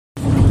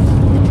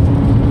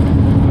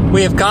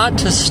We have got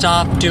to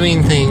stop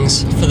doing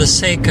things for the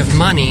sake of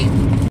money.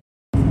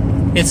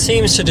 It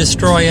seems to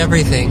destroy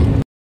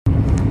everything.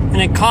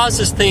 And it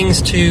causes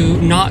things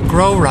to not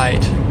grow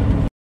right.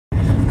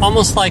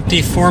 Almost like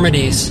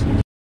deformities.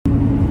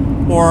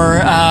 Or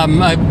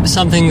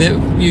something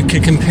that you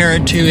could compare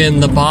it to in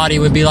the body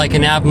would be like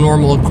an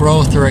abnormal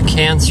growth or a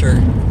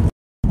cancer.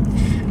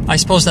 I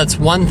suppose that's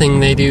one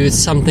thing they do. It's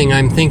something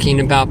I'm thinking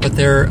about, but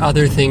there are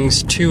other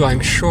things too, I'm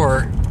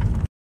sure.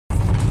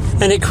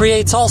 And it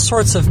creates all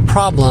sorts of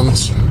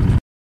problems.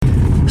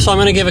 So I'm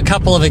going to give a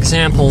couple of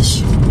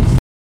examples.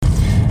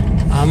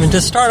 And to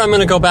start, I'm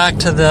going to go back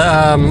to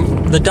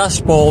the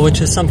Dust Bowl,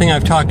 which is something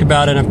I've talked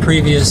about in a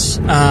previous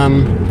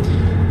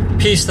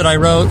piece that I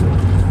wrote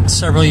a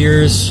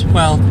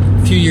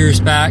few years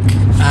back.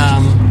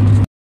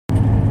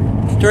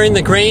 During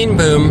the grain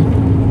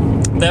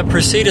boom that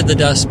preceded the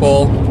Dust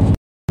Bowl,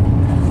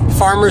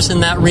 farmers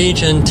in that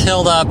region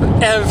tilled up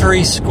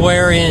every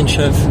square inch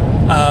of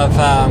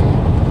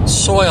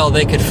soil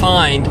they could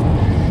find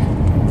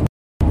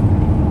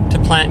to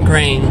plant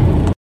grain.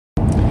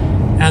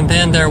 And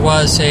then there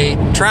was a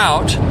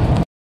drought,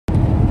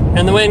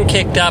 and the wind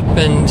kicked up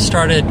and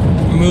started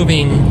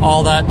moving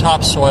all that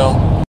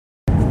topsoil.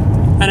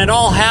 And it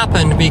all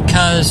happened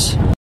because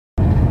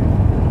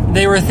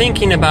they were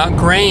thinking about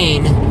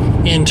grain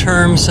in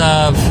terms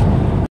of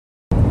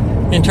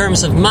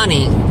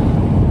money.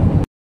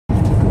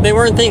 They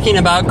weren't thinking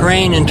about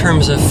grain in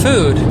terms of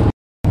food.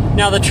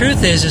 Now the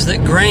truth is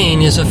that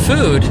grain is a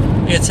food.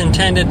 It's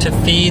intended to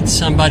feed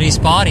somebody's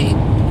body.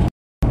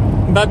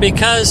 But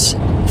because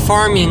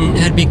farming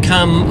had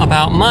become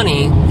about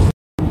money,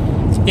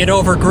 it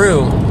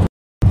overgrew.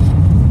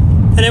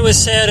 And it was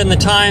said in the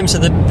times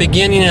of the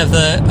beginning of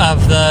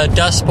the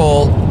Dust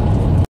Bowl,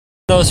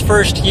 those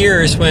first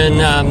years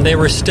when they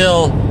were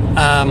still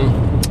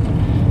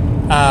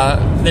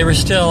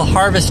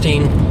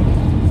harvesting,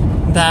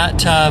 that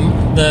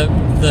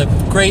the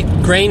great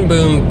grain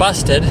boom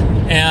busted,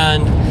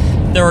 and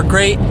there were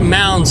great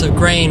mounds of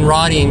grain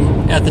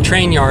rotting at the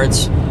train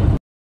yards.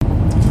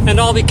 And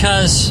all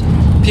because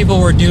people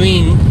were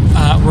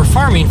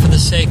farming for the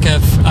sake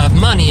of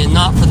money and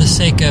not for the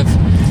sake of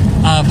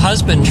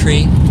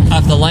husbandry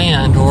of the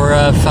land or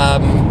of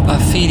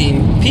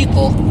feeding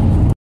people.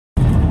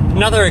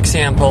 Another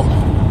example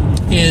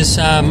is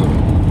a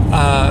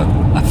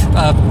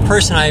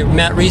person I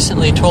met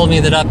recently told me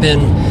that up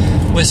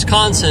in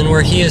Wisconsin,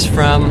 where he is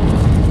from,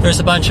 there's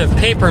a bunch of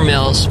paper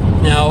mills.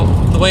 Now,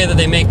 the way that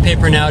they make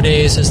paper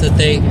nowadays is that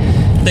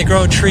they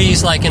grow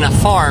trees like in a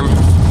farm.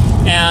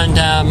 And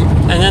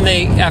then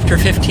they, after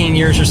 15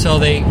 years or so,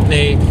 they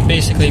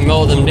basically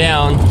mow them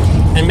down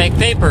and make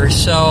paper.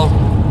 So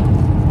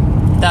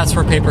that's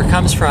where paper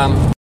comes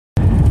from.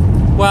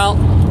 Well,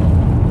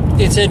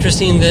 it's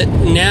interesting that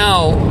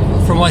now,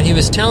 from what he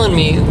was telling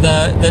me,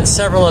 that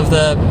several of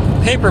the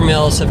paper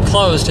mills have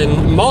closed,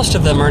 and most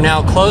of them are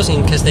now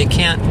closing because they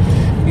can't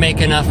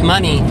make enough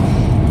money.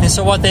 And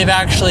so what they've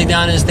actually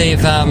done is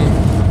they've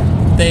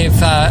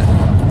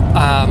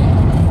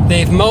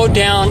mowed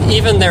down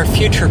even their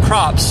future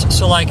crops.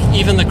 So like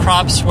even the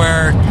crops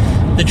where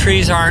the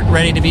trees aren't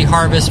ready to be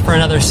harvested for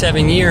another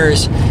 7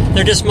 years,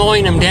 they're just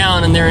mowing them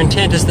down, and their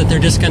intent is that they're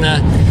just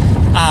gonna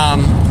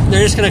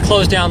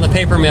close down the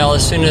paper mill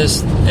as soon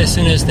as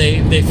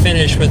they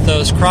finish with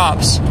those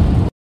crops.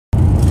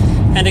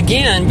 And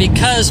again,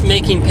 because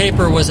making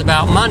paper was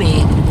about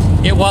money,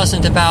 it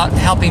wasn't about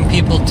helping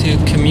people to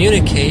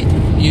communicate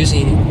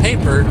using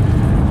paper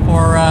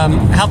or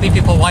helping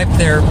people wipe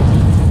their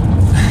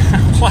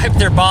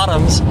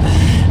bottoms,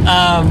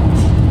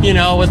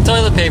 with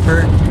toilet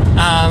paper.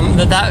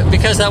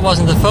 Because that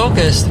wasn't the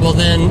focus. Well,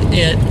 then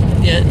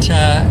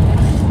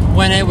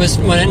when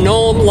it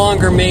no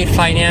longer made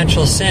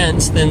financial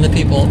sense, then the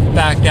people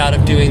backed out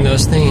of doing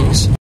those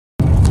things.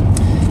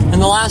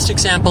 And the last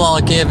example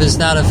I'll give is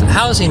that of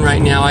housing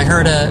right now. I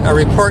heard a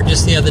report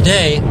just the other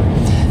day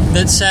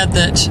that said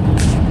that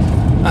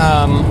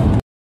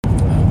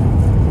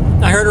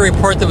I heard a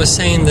report that was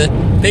saying that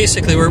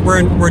basically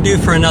we're due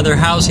for another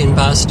housing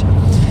bust,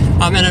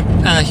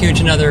 and a huge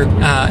another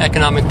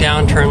economic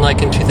downturn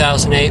like in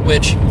 2008.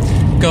 Which,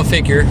 go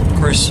figure. Of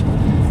course,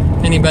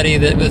 anybody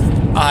that with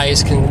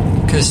eyes could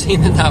have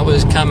seen that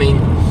was coming.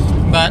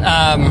 But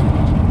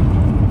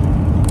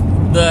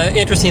the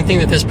interesting thing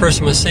that this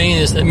person was saying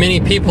is that many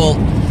people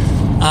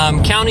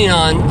counting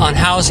on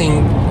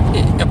housing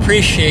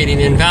appreciating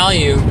in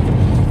value.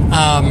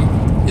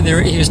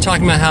 He was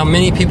talking about how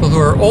many people who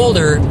are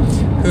older,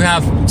 who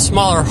have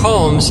smaller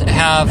homes,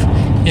 have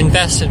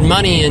invested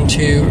money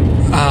into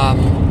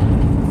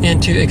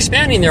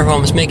expanding their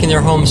homes, making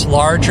their homes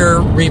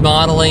larger,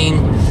 remodeling.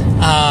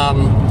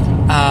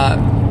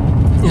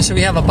 And so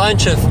we have a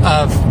bunch of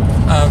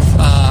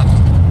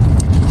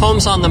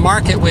homes on the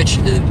market, which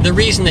the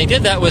reason they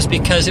did that was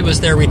because it was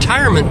their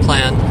retirement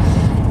plan.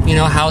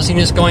 Housing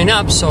is going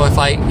up, so if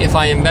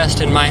I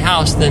invest in my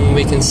house, then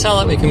we can sell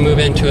it, we can move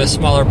into a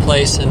smaller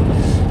place,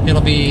 and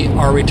it'll be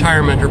our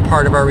retirement or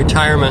part of our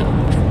retirement.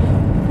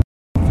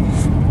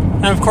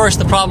 And of course,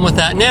 the problem with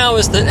that now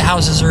is that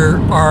houses are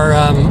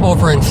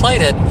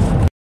overinflated.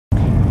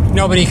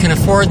 Nobody can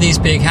afford these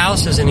big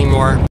houses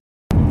anymore.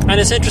 And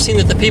it's interesting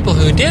that the people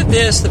who did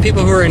this, the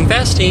people who are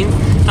investing,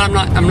 I'm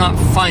not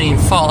finding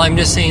fault. I'm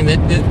just saying that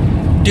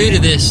due to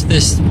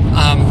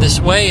this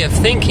way of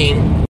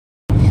thinking,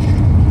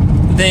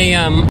 they,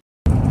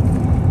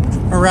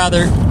 or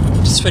rather,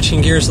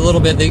 switching gears a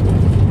little bit,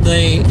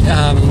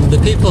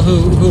 the people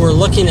who were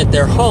looking at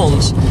their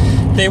homes,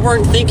 they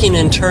weren't thinking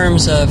in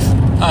terms of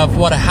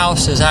what a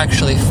house is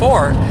actually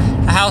for.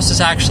 A house is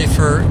actually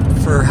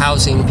for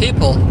housing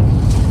people.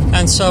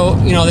 And so,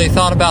 they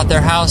thought about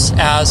their house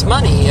as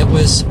money. It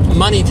was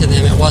money to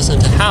them. It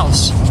wasn't a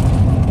house.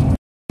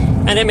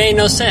 And it made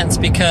no sense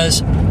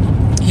because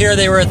here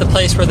they were at the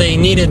place where they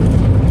needed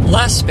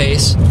less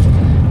space,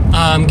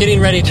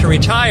 getting ready to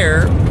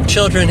retire,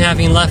 children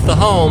having left the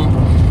home,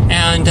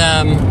 and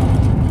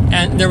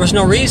there was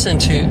no reason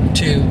to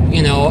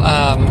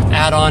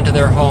add on to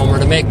their home or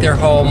to make their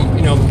home,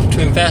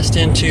 to invest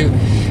into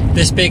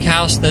this big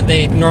house that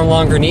they no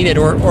longer needed,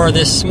 or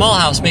this small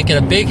house, make it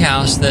a big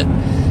house that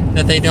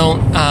they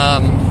don't,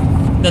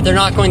 that they're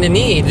not going to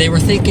need. They were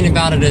thinking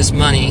about it as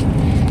money.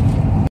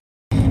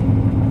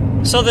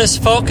 So this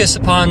focus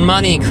upon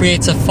money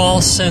creates a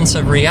false sense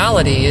of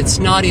reality. It's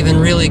not even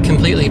really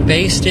completely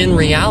based in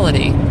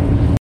reality,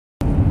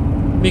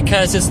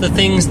 because it's the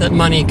things that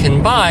money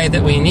can buy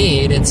that we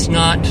need. It's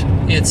not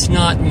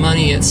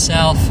money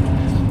itself,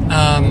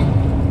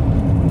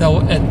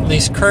 though at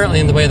least currently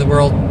in the way the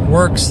world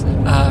works,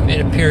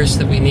 it appears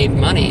that we need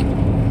money.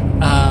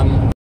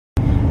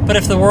 But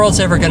if the world's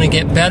ever going to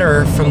get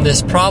better from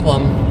this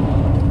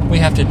problem, we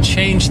have to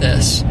change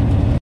this.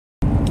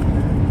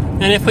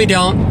 And if we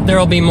don't, there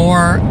will be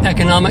more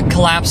economic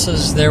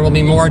collapses, there will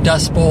be more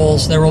dust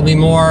bowls, there will be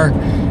more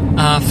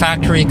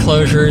factory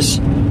closures,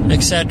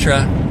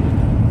 etc.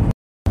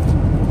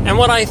 And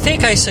what I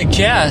think I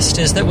suggest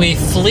is that we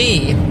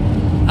flee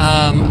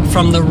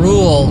from the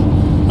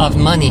rule of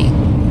money.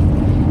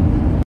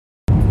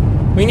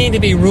 We need to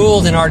be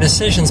ruled in our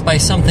decisions by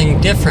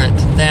something different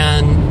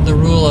than the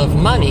rule of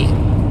money.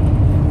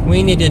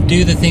 We need to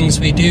do the things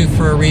we do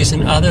for a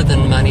reason other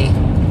than money.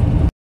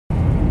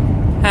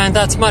 And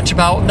that's much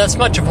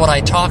of what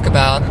I talk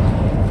about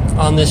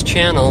on this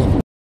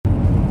channel.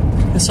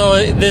 And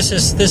so this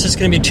is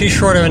going to be too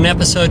short of an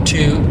episode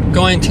to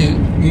go into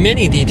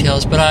many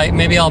details, but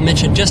maybe I'll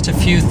mention just a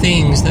few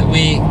things that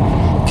we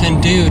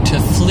can do to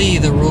flee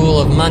the rule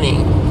of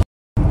money.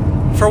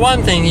 For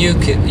one thing,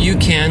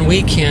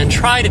 we can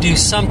try to do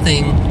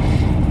something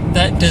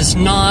that is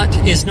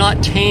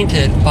not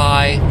tainted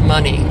by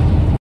money.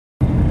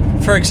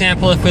 For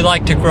example, if we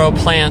like to grow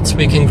plants,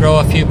 we can grow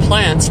a few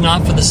plants,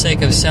 not for the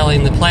sake of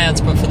selling the plants,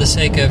 but for the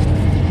sake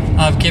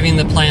of giving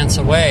the plants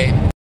away.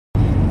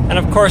 And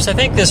of course, I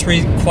think this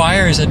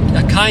requires a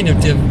kind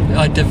of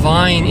a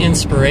divine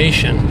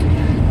inspiration,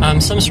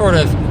 some sort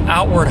of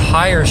outward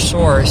higher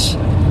source.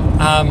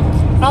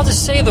 I'll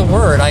just say the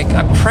word.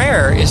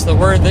 Prayer is the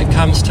word that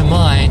comes to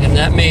mind, and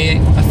that may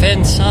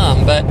offend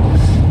some, but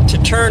to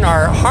turn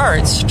our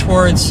hearts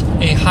towards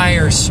a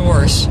higher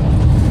source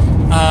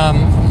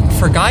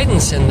for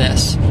guidance in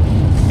this,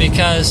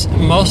 because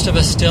most of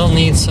us still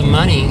need some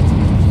money,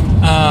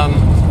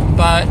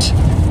 but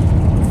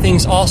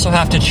things also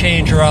have to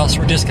change, or else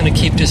we're just going to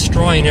keep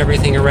destroying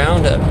everything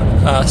around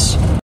us.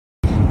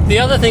 The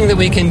other thing that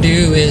we can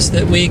do is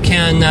that we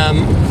can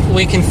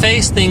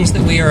face things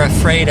that we are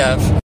afraid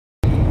of,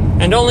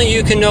 and only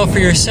you can know for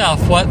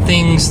yourself what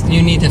things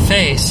you need to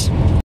face.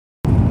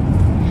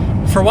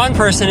 For one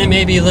person, it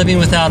may be living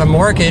without a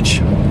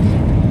mortgage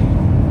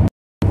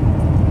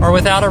or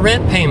without a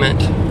rent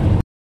payment,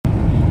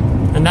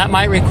 and that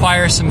might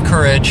require some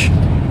courage.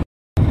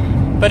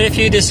 But if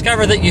you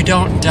discover that you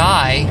don't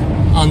die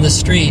on the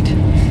street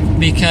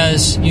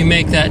because you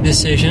make that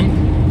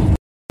decision,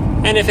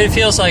 and if it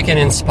feels like an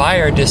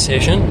inspired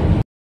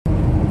decision,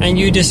 and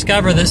you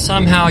discover that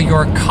somehow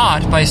you're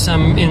caught by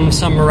in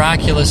some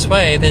miraculous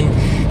way,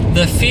 then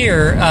the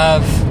fear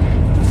of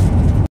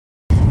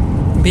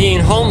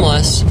being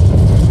homeless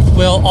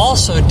will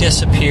also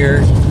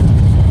disappear,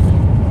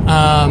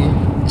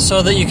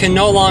 so that you can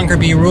no longer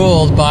be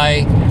ruled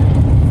by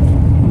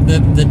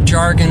the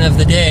jargon of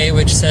the day,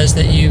 which says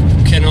that you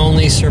can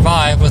only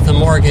survive with a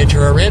mortgage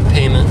or a rent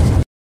payment.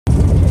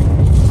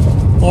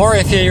 Or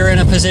if you're in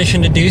a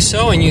position to do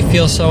so and you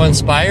feel so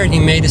inspired,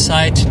 you may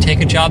decide to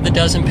take a job that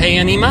doesn't pay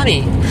any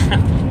money.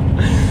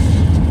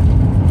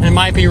 It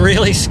might be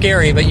really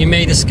scary, but you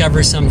may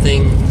discover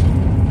something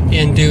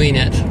in doing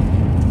it.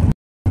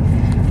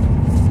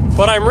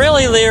 But I'm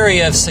really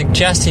leery of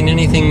suggesting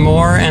anything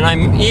more, and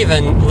I'm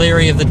even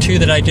leery of the two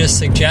that I just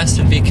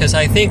suggested, because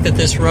I think that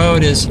this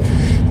road is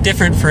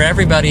different for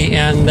everybody,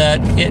 and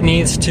that it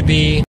needs to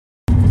be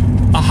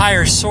a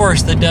higher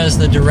source that does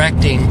the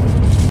directing.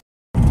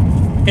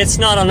 It's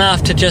not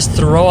enough to just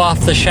throw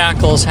off the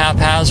shackles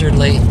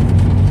haphazardly.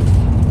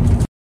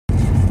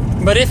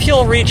 But if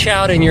you'll reach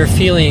out in your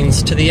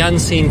feelings to the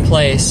unseen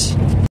place,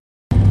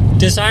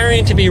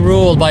 desiring to be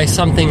ruled by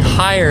something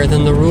higher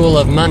than the rule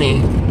of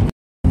money,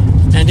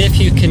 And if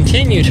you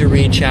continue to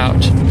reach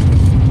out,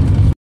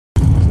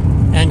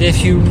 and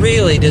if you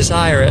really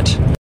desire it,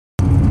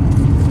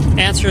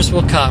 answers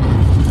will come.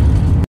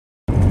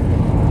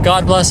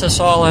 God bless us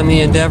all in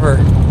the endeavor.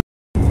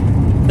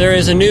 There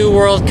is a new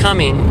world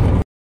coming,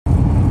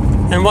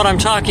 and what I'm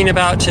talking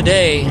about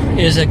today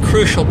is a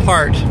crucial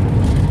part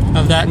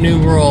of that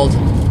new world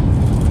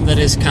that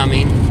is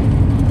coming.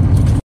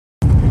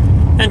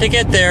 And to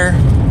get there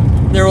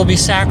will be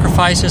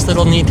sacrifices that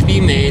will need to be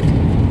made.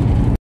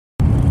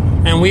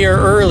 And we are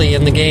early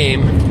in the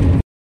game.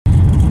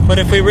 But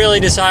if we really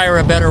desire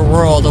a better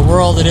world, a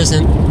world that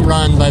isn't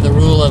run by the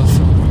rule of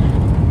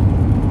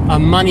a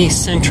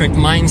money-centric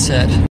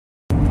mindset,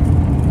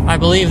 I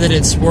believe that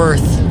it's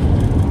worth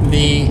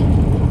the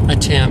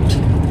attempt.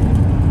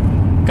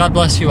 God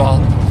bless you all.